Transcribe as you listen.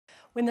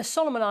When the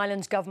Solomon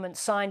Islands government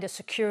signed a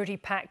security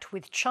pact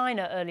with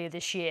China earlier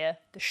this year,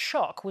 the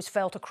shock was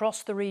felt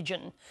across the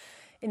region.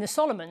 In the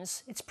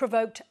Solomons, it's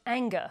provoked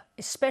anger,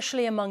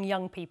 especially among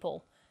young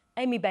people.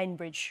 Amy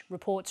Bainbridge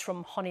reports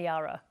from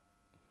Honiara.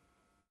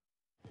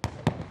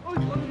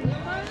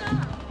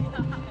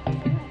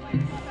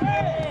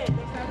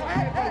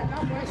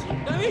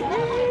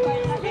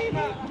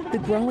 The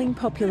growing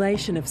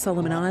population of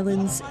Solomon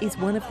Islands is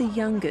one of the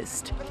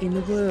youngest in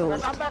the world.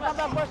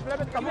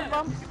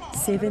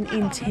 7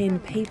 in 10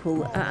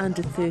 people are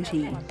under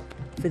 30.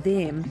 For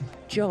them,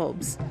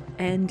 jobs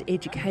and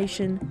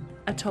education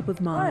are top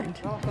of mind.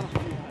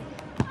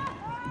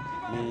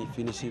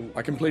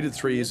 I completed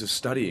 3 years of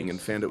studying and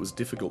found it was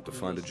difficult to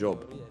find a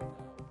job.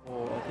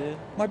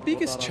 My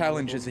biggest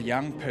challenge as a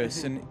young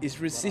person is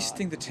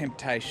resisting the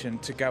temptation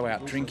to go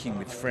out drinking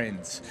with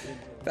friends.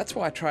 That's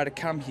why I try to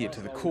come here to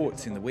the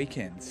courts in the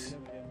weekends.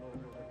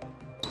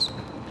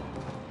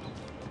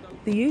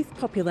 The youth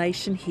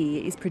population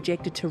here is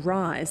projected to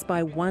rise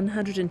by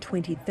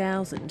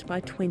 120,000 by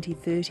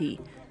 2030.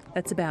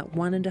 That's about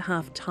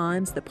 1.5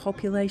 times the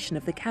population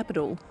of the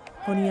capital,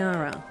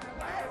 Honiara.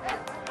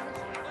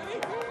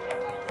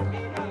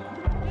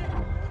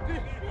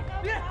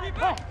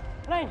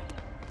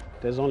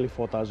 There's only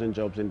 4,000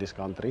 jobs in this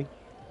country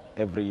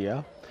every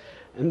year,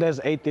 and there's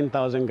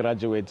 18,000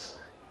 graduates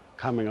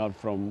coming out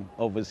from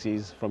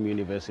overseas, from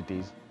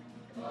universities.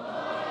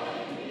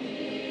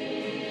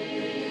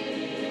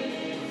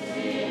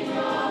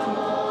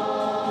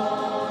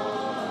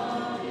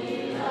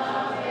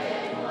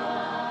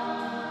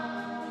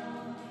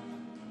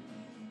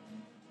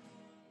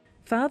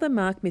 Father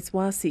Mark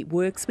Miswasi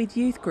works with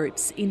youth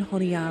groups in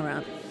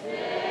Honiara.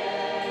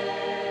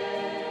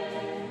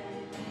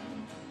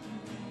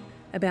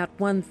 About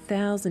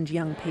 1,000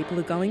 young people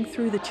are going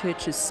through the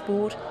church's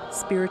sport,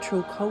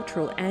 spiritual,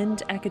 cultural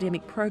and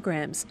academic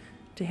programs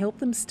to help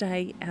them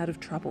stay out of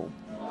trouble.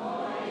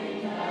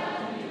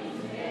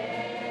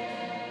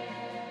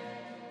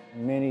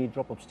 Many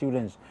drop-off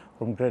students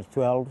from grade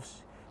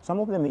 12s, some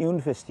of them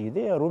university,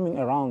 they are roaming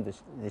around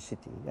the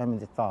city,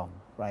 the town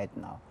right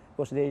now,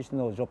 because there is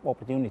no job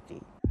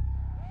opportunity.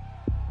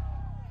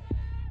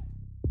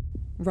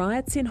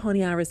 Riots in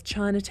Honiara's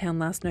Chinatown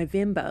last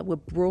November were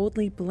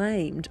broadly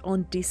blamed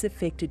on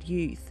disaffected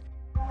youth.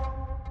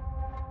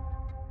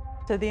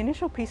 So the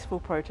initial peaceful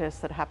protests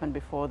that happened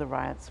before the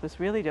riots was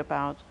really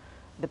about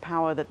the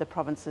power that the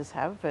provinces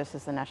have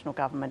versus the national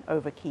government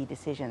over key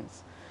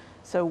decisions.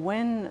 So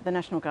when the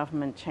national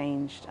government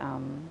changed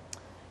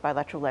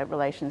bilateral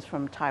relations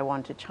from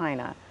Taiwan to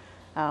China,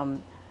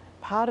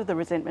 part of the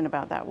resentment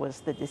about that was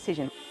the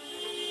decision.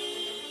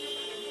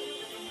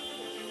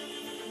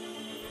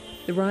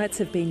 The riots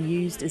have been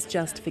used as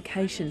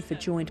justification for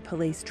joint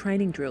police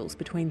training drills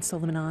between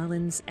Solomon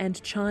Islands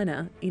and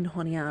China in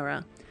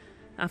Honiara.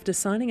 After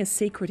signing a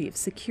secretive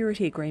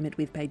security agreement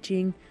with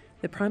Beijing,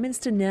 the Prime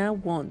Minister now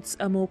wants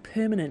a more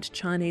permanent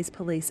Chinese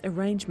police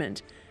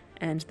arrangement,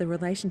 and the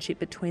relationship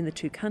between the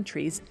two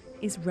countries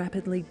is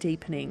rapidly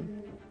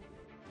deepening.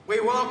 We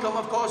welcome,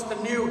 of course, the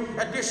new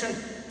addition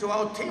to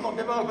our team of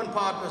development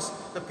partners,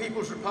 the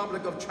People's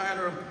Republic of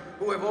China,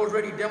 who have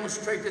already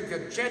demonstrated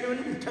their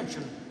genuine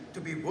intention to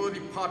be a worthy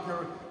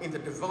partner in the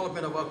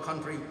development of our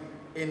country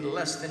in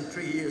less than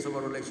 3 years of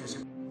our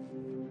relationship.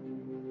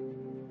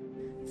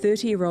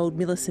 30-year-old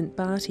Millicent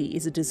Barty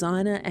is a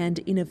designer and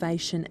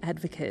innovation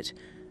advocate.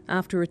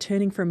 After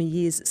returning from a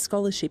year's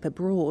scholarship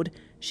abroad,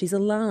 she's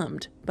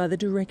alarmed by the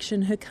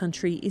direction her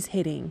country is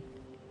heading.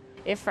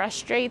 It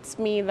frustrates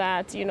me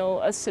that,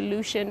 a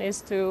solution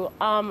is to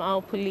arm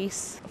our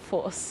police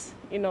force.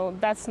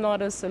 That's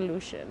not a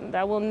solution.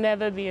 That will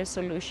never be a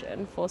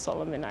solution for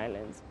Solomon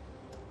Islands.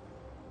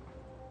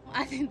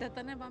 I think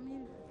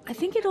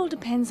it all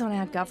depends on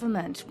our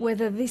government,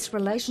 whether this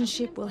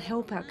relationship will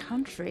help our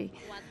country.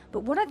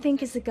 But what I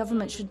think is the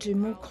government should do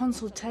more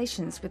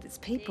consultations with its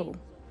people.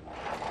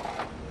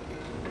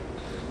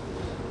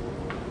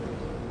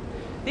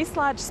 This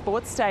large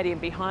sports stadium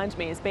behind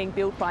me is being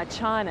built by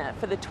China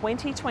for the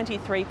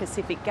 2023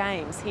 Pacific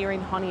Games here in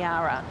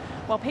Honiara.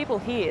 While people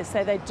here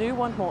say they do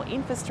want more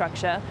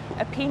infrastructure,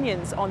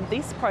 opinions on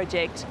this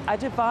project are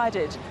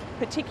divided,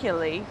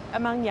 particularly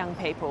among young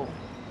people.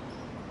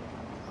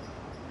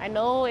 I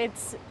know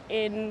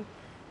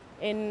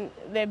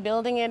they're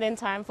building it in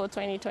time for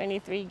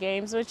 2023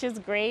 games, which is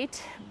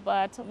great,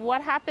 but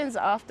what happens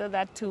after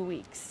that 2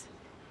 weeks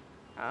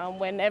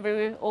when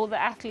all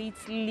the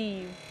athletes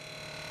leave?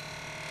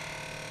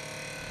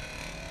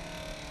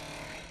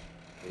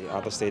 The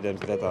other stadiums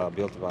that are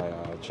built by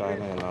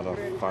China and other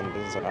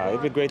funders, it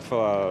would be great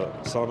for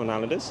Solomon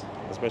Islanders,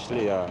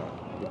 especially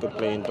we could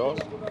play indoors.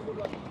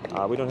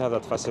 We don't have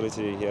that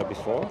facility here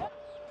before.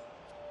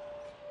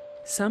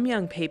 Some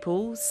young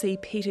people see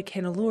Peter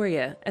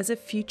Kennelouria as a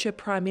future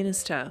Prime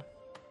Minister.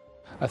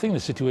 I think the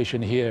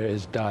situation here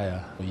is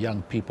dire.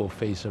 Young people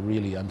face a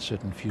really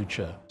uncertain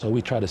future. So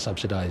we try to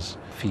subsidise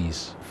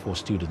fees for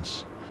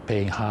students,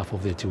 paying half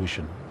of their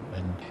tuition.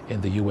 And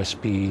in the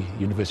USP,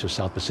 University of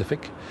South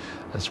Pacific,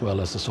 as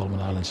well as the Solomon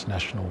Islands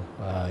National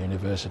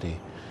University.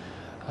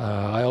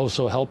 I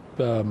also help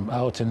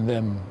out in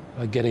them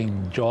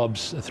getting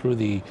jobs through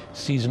the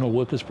seasonal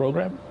workers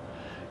program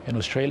in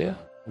Australia.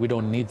 We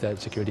don't need that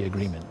security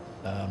agreement.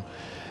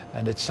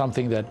 And it's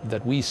something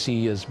that we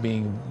see as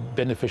being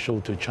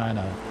beneficial to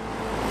China.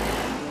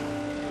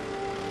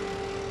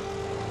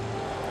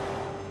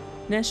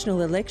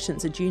 National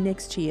elections are due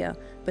next year,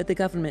 but the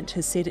government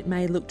has said it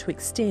may look to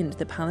extend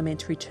the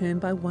parliamentary term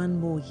by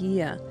 1 more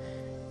year.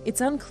 It's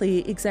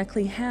unclear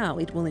exactly how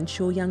it will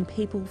ensure young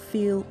people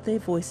feel their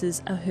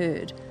voices are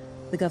heard.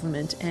 The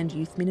government and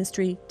Youth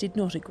Ministry did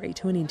not agree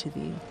to an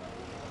interview.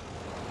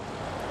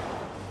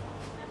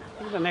 I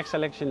think the next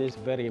election is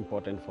very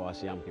important for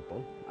us young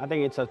people. I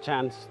think it's a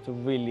chance to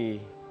really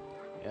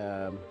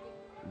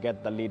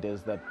get the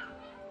leaders that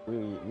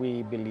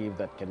we believe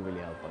that can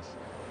really help us.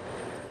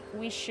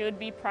 We should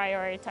be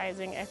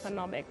prioritizing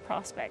economic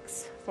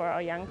prospects for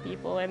our young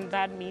people, and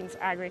that means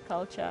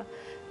agriculture.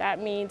 That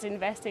means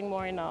investing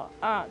more in our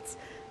arts.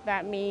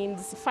 That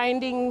means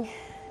finding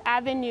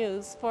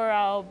avenues for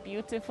our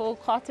beautiful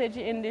cottage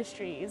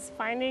industries,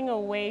 finding a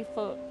way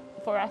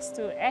for us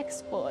to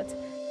export.